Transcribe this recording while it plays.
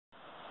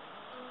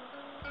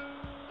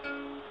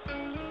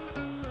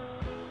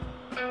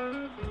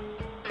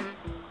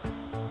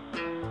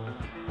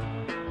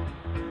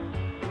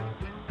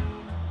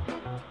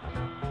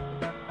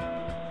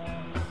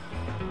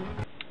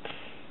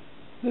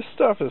This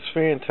stuff is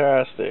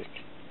fantastic.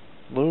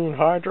 Loon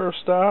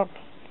hydrostop.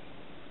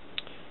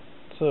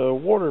 It's a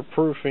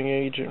waterproofing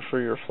agent for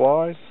your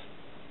flies.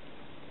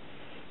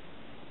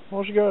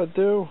 All you gotta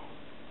do,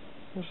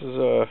 this is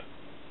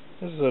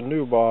a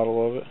new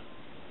bottle of it.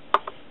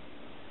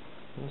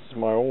 This is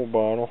my old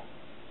bottle.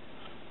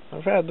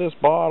 I've had this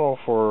bottle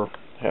for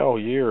hell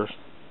years.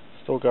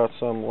 Still got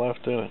some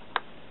left in it.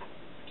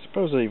 I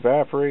suppose it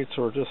evaporates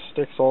or just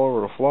sticks all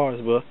over the flies,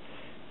 but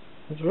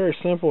it's very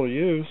simple to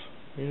use.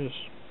 You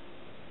just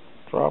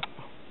drop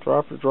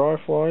your dry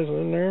flies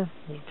in there.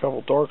 There's a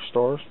couple dark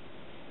stars.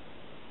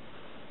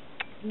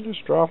 You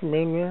just drop them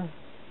in there.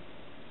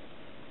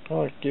 I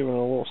like giving it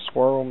a little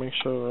swirl, make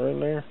sure they're in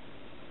there.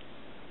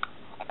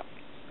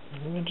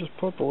 And then just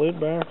put the lid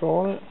back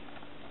on it.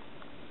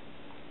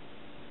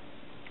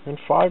 In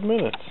 5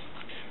 minutes.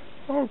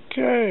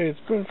 Okay, it's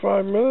been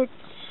 5 minutes.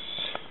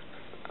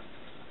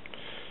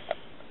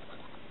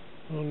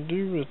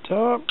 Undo the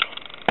top.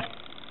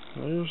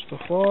 There's the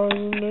flies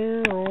in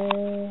there,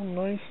 all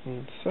nice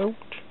and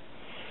soaked.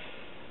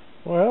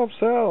 Well, it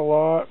helps out a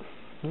lot.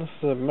 This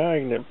is a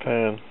magnet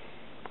pen.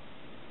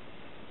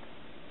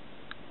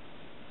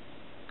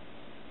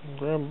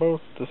 Grab them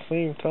both at the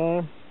same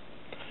time.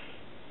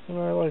 And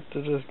I like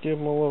to just give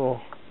them a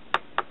little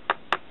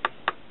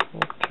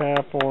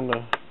tap on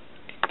the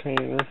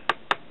container.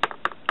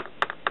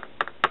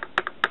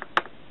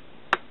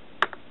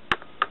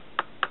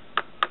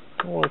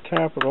 I don't want to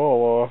tap it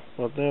all off,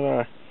 but then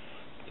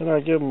I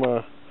give them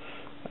a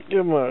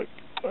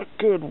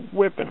good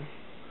whipping.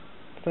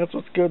 That's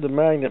what's good. The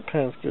magnet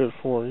pen's good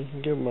for. You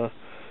can give them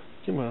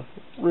a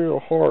real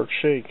hard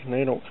shake, and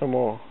they don't come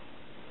off.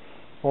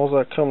 All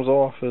that comes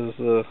off is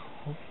the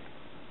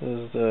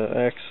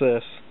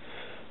excess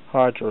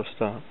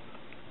hydrostop.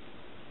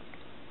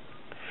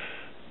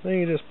 Then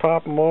you just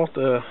pop them off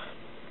the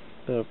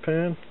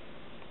pen,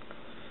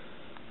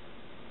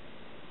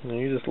 and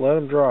you just let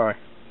them dry.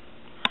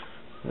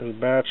 There's a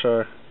batch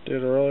I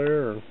did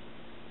earlier and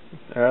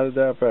added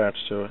that batch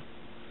to it.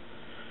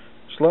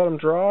 Just let them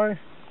dry.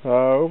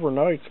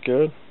 Overnight's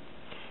good.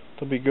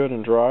 They'll be good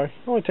and dry. It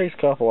only takes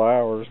a couple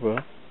hours,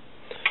 but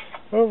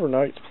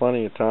overnight's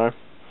plenty of time.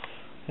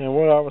 And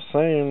what I was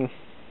saying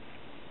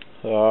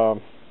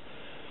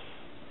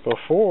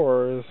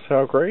before is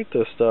how great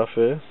this stuff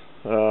is.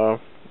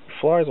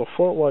 Flies will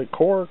float like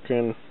cork,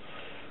 and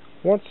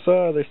once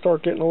they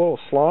start getting a little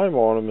slime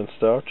on them and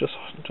stuff,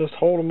 just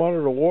hold them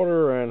under the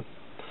water and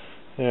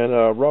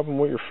rub them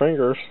with your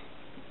fingers.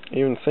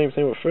 Even the same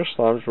thing with fish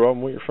slime, just rub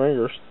them with your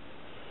fingers,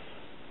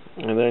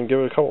 and then give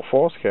it a couple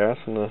false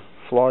casts, and the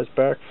fly's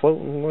back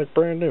floating like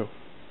brand new.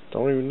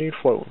 Don't even need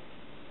floating.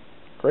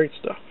 Great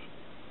stuff.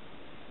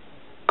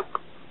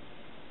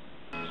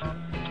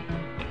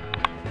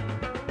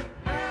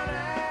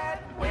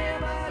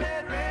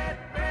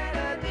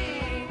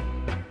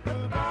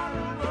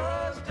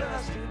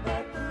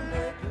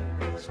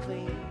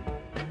 Clean.